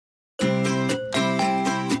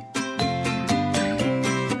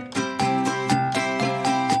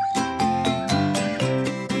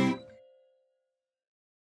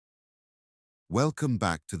Welcome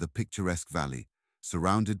back to the picturesque valley,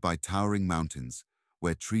 surrounded by towering mountains,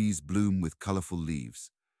 where trees bloom with colorful leaves.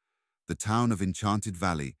 The town of Enchanted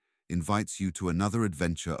Valley invites you to another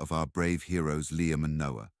adventure of our brave heroes Liam and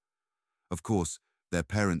Noah. Of course, their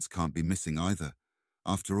parents can't be missing either.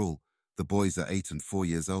 After all, the boys are 8 and 4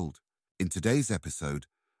 years old. In today's episode,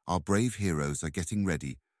 our brave heroes are getting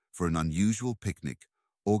ready for an unusual picnic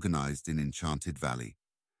organized in Enchanted Valley.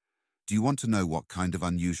 Do you want to know what kind of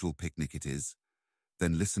unusual picnic it is?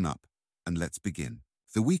 Then listen up and let's begin.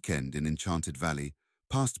 The weekend in Enchanted Valley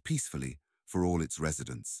passed peacefully for all its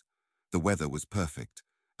residents. The weather was perfect,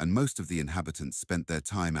 and most of the inhabitants spent their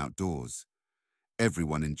time outdoors.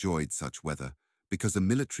 Everyone enjoyed such weather because a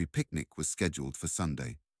military picnic was scheduled for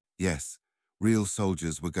Sunday. Yes, real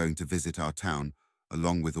soldiers were going to visit our town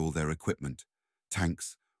along with all their equipment.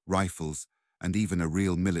 Tanks, rifles, and even a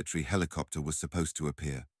real military helicopter was supposed to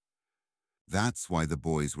appear. That's why the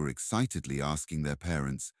boys were excitedly asking their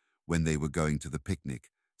parents when they were going to the picnic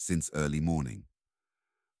since early morning.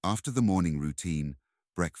 After the morning routine,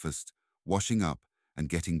 breakfast, washing up, and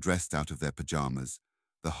getting dressed out of their pajamas,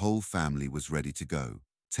 the whole family was ready to go.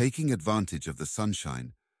 Taking advantage of the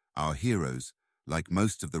sunshine, our heroes, like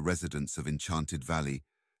most of the residents of Enchanted Valley,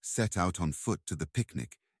 set out on foot to the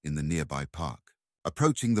picnic in the nearby park.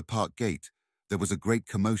 Approaching the park gate, there was a great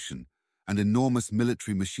commotion, and enormous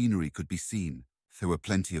military machinery could be seen. There were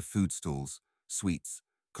plenty of food stalls, sweets,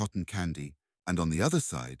 cotton candy, and on the other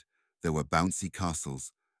side, there were bouncy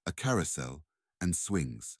castles, a carousel, and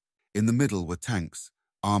swings. In the middle were tanks,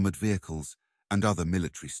 armored vehicles, and other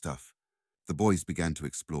military stuff. The boys began to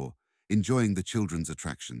explore, enjoying the children's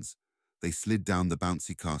attractions. They slid down the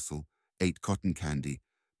bouncy castle, ate cotton candy,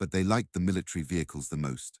 but they liked the military vehicles the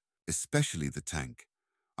most, especially the tank.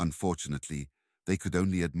 Unfortunately, they could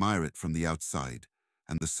only admire it from the outside,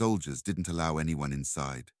 and the soldiers didn't allow anyone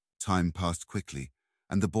inside. Time passed quickly,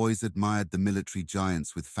 and the boys admired the military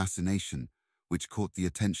giants with fascination, which caught the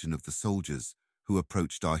attention of the soldiers, who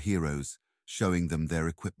approached our heroes, showing them their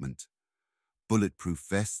equipment. Bulletproof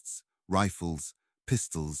vests, rifles,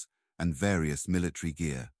 pistols, and various military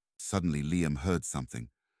gear. Suddenly Liam heard something,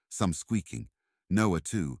 some squeaking, Noah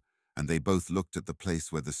too, and they both looked at the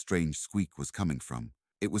place where the strange squeak was coming from.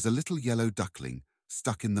 It was a little yellow duckling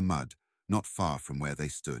stuck in the mud, not far from where they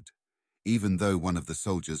stood. Even though one of the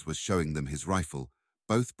soldiers was showing them his rifle,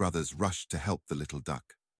 both brothers rushed to help the little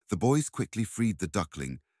duck. The boys quickly freed the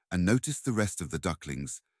duckling and noticed the rest of the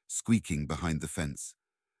ducklings squeaking behind the fence.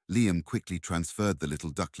 Liam quickly transferred the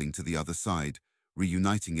little duckling to the other side,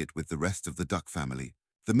 reuniting it with the rest of the duck family.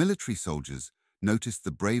 The military soldiers noticed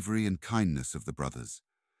the bravery and kindness of the brothers.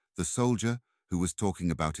 The soldier, who was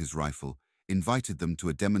talking about his rifle, invited them to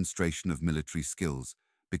a demonstration of military skills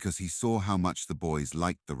because he saw how much the boys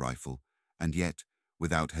liked the rifle, and yet,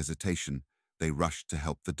 without hesitation, they rushed to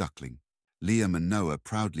help the duckling. Liam and Noah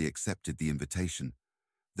proudly accepted the invitation.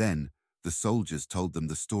 Then, the soldiers told them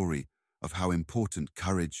the story of how important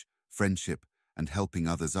courage, friendship, and helping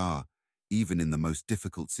others are, even in the most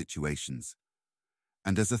difficult situations.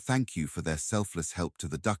 And as a thank you for their selfless help to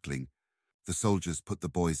the duckling, the soldiers put the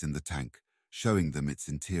boys in the tank, showing them its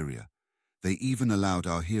interior. They even allowed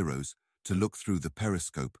our heroes to look through the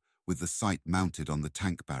periscope with the sight mounted on the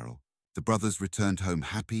tank barrel. The brothers returned home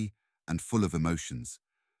happy and full of emotions.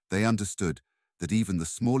 They understood that even the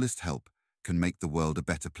smallest help can make the world a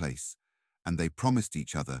better place, and they promised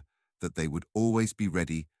each other that they would always be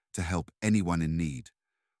ready to help anyone in need,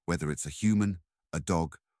 whether it's a human, a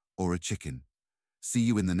dog, or a chicken. See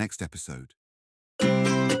you in the next episode.